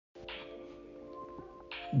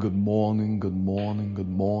Good morning, good morning, good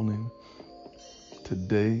morning.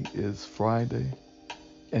 Today is Friday,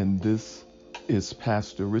 and this is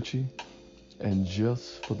Pastor Richie. And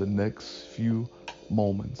just for the next few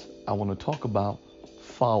moments, I want to talk about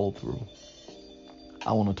follow through.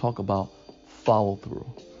 I want to talk about follow through.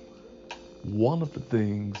 One of the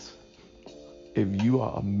things, if you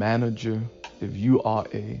are a manager, if you are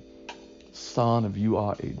a son, if you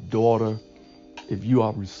are a daughter, if you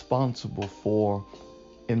are responsible for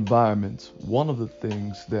environments, one of the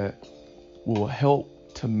things that will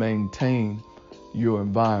help to maintain your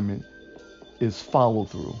environment is follow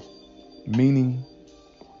through, meaning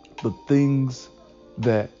the things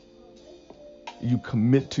that you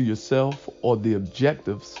commit to yourself or the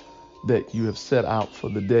objectives that you have set out for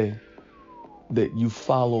the day, that you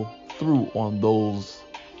follow through on those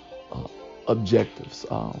uh, objectives.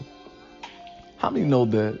 How many know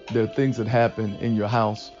that there are things that happen in your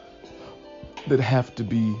house that have to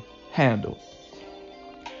be handled?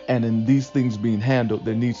 And in these things being handled,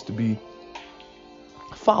 there needs to be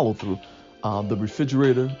follow through. The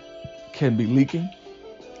refrigerator can be leaking.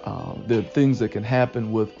 There are things that can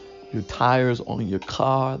happen with your tires on your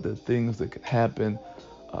car. There are things that can happen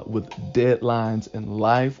with deadlines in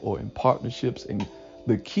life or in partnerships. And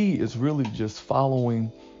the key is really just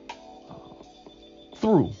following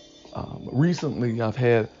through. Recently, I've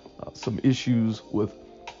had some issues with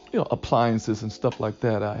appliances and stuff like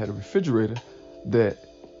that. I had a refrigerator that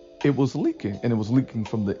it was leaking, and it was leaking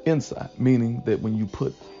from the inside, meaning that when you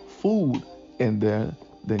put food in there,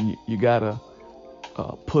 then you gotta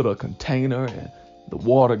put a container, and the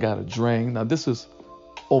water gotta drain. Now this is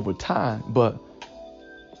over time, but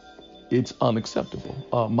it's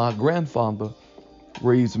unacceptable. My grandfather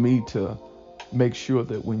raised me to make sure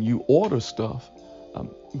that when you order stuff,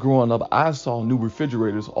 growing up, I saw new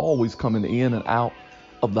refrigerators always coming in and out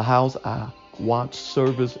of the house. I watched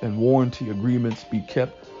service and warranty agreements be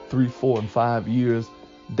kept 3, 4, and 5 years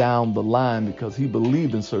down the line because he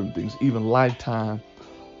believed in certain things, even lifetime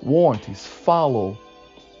warranties. Follow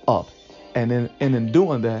up. And in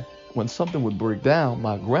doing that, when something would break down,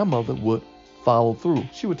 my grandmother would follow through.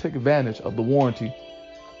 She would take advantage of the warranty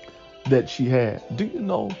that she had. Do you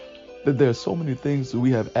know that there are so many things that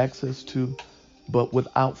we have access to, but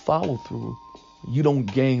without follow through, you don't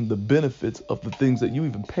gain the benefits of the things that you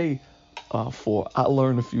even pay for? I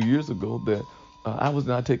learned a few years ago that I was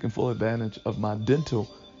not taking full advantage of my dental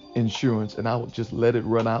insurance, and I would just let it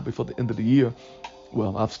run out before the end of the year.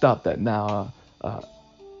 Well, I've stopped that now.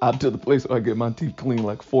 I'm to the place where I get my teeth cleaned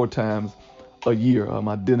like 4 times a year.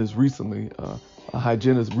 My dentist recently, a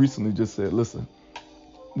hygienist recently just said, listen,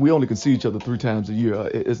 we only can see each other 3 times a year.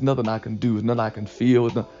 It's nothing I can do. It's nothing I can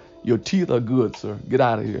feel. Your teeth are good, sir. Get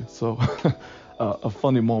out of here. So a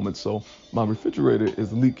funny moment. So my refrigerator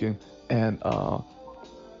is leaking, and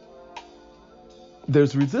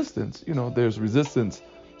there's resistance. There's resistance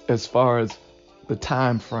as far as the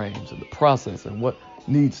time frames and the process and what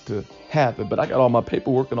needs to happen. But I got all my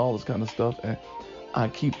paperwork and all this kind of stuff, and I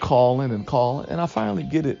keep calling and calling, and I finally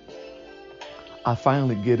get it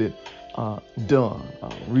done.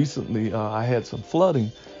 Recently, I had some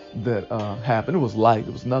flooding that happened. It was light.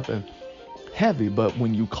 It was nothing heavy. But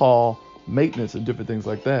when you call maintenance and different things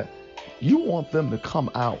like that, you want them to come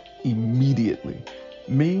out immediately.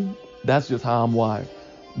 Me, that's just how I'm wired,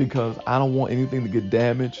 because I don't want anything to get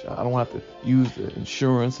damaged. I don't have to use the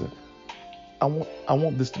insurance, and I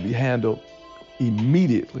want this to be handled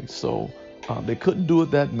immediately. So they couldn't do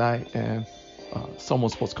it that night, and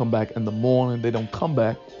someone's supposed to come back in the morning. They don't come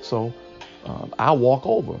back, so I walk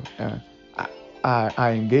over and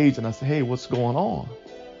I engage, and I say, hey, what's going on?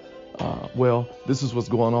 Well, this is what's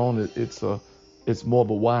going on. It's more of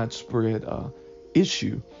a widespread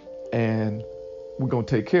issue, and we're going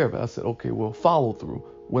to take care of it. I said, okay, well, follow through.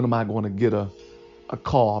 When am I going to get a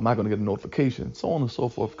call? Am I going to get a notification? So on and so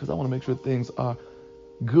forth, because I want to make sure things are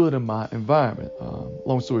good in my environment.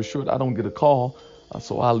 Long story short, I don't get a call,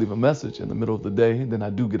 so I leave a message in the middle of the day, and then I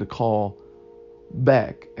do get a call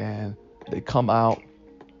back, and they come out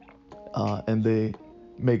and they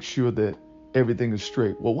make sure that everything is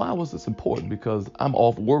straight. Well, why was this important? Because I'm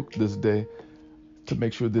off work this day to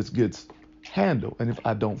make sure this gets handled. And if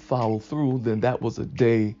I don't follow through, then that was a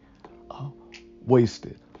day uh,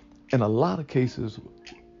 wasted. In a lot of cases,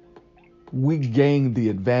 we gain the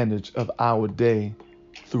advantage of our day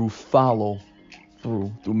through follow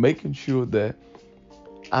through making sure that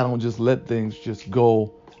I don't just let things just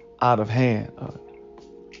go out of hand.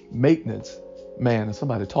 Maintenance, man, and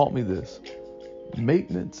somebody taught me this.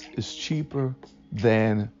 Maintenance is cheaper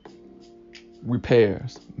than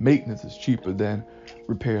repairs. Maintenance is cheaper than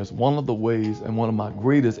repairs. One of the ways and one of my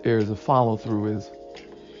greatest areas of follow through is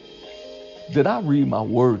Did I read my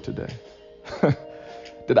word today?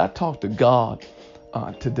 Did I talk to God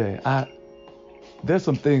today? There's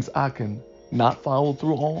some things I can not follow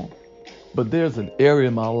through on, but there's an area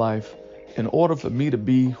in my life in order for me to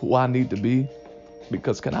be who I need to be,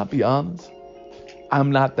 because can I be honest?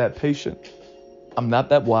 I'm not that patient. I'm not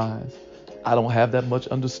that wise. I don't have that much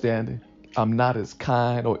understanding. I'm not as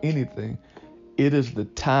kind or anything. It is the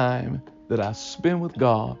time that I spend with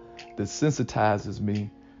God that sensitizes me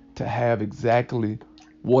to have exactly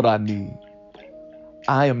what I need.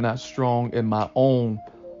 I am not strong in my own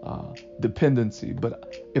dependency,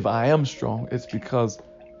 but if I am strong, it's because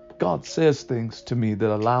God says things to me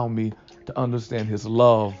that allow me to understand his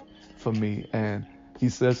love for me, and he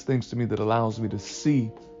says things to me that allows me to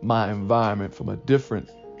see my environment from a different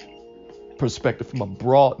perspective, from a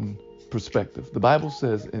broadened perspective. The Bible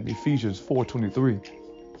says in Ephesians 4:23,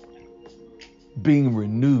 being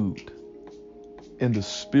renewed in the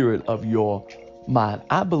spirit of your mind.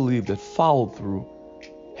 I believe that follow through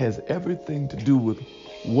has everything to do with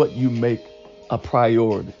what you make a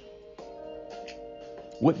priority,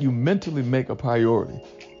 what you mentally make a priority.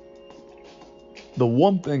 The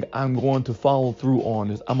one thing I'm going to follow through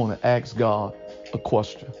on is I'm going to ask God a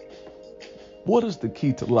question. What is the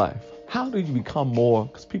key to life? How do you become more?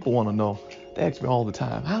 Because people want to know. They ask me all the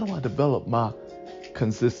time, how do I develop my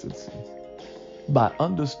consistency? By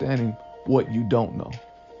understanding what you don't know.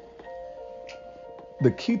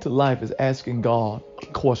 The key to life is asking God a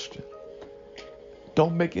question.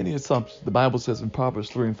 Don't make any assumptions. The Bible says in Proverbs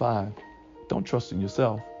 3:5, don't trust in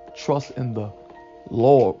yourself. Trust in the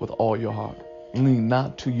Lord with all your heart. Lean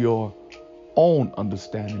not to your own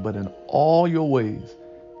understanding, but in all your ways.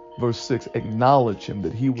 Verse 6, acknowledge him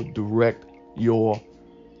that he would direct your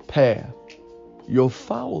path. Your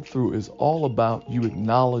follow through is all about you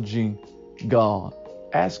acknowledging God,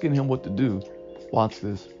 asking him what to do. Watch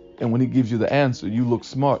this. And when he gives you the answer, you look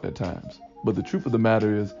smart at times. But the truth of the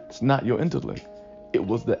matter is, it's not your intellect. It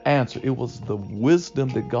was the answer. It was the wisdom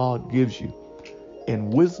that God gives you.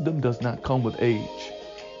 And wisdom does not come with age.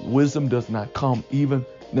 Wisdom does not come even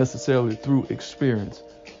necessarily through experience.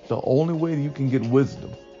 The only way you can get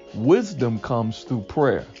wisdom comes through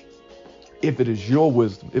prayer. If it is your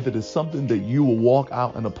wisdom, if it is something that you will walk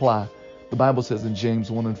out and apply, the Bible says in James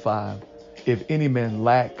 1:5, if any man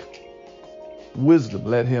lack wisdom,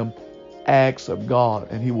 let him ask of God,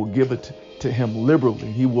 and he will give it to him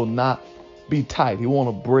liberally. He will not be tight. He won't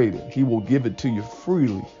abrade it. He will give it to you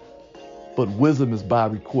freely. But wisdom is by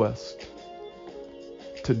request.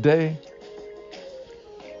 Today,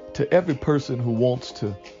 to every person who wants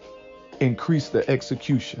to increase their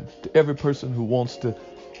execution, to every person who wants to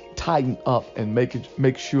tighten up and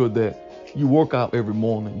make sure that you work out every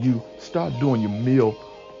morning, you start doing your meal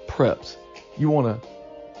preps, you want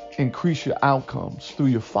to increase your outcomes through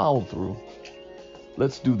your follow through.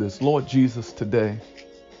 Let's do this. Lord Jesus, today,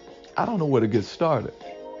 I don't know where to get started.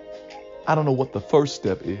 I don't know what the first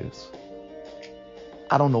step is.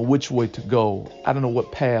 I don't know which way to go. I don't know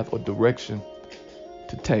what path or direction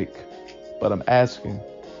to take, but I'm asking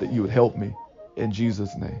that you would help me in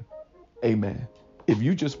Jesus' name. Amen. If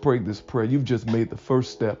you just prayed this prayer, you've just made the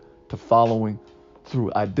first step to following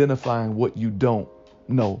through, identifying what you don't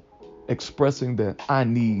know, expressing that I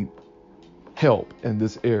need help in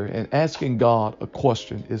this area, and asking God a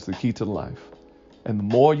question is the key to life. And the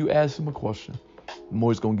more you ask him a question, the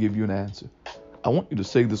more he's going to give you an answer. I want you to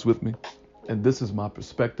say this with me, and this is my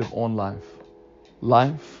perspective on life.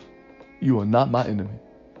 Life, you are not my enemy,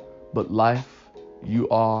 but life, you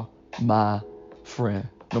are my friend.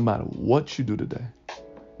 No matter what you do today,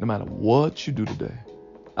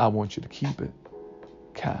 I want you to keep it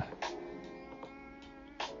kind.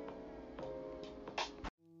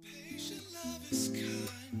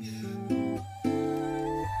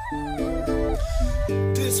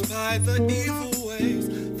 Despite the evil ways,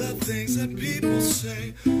 the things that people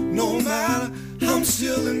say, no matter, I'm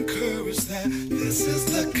still encouraged that this is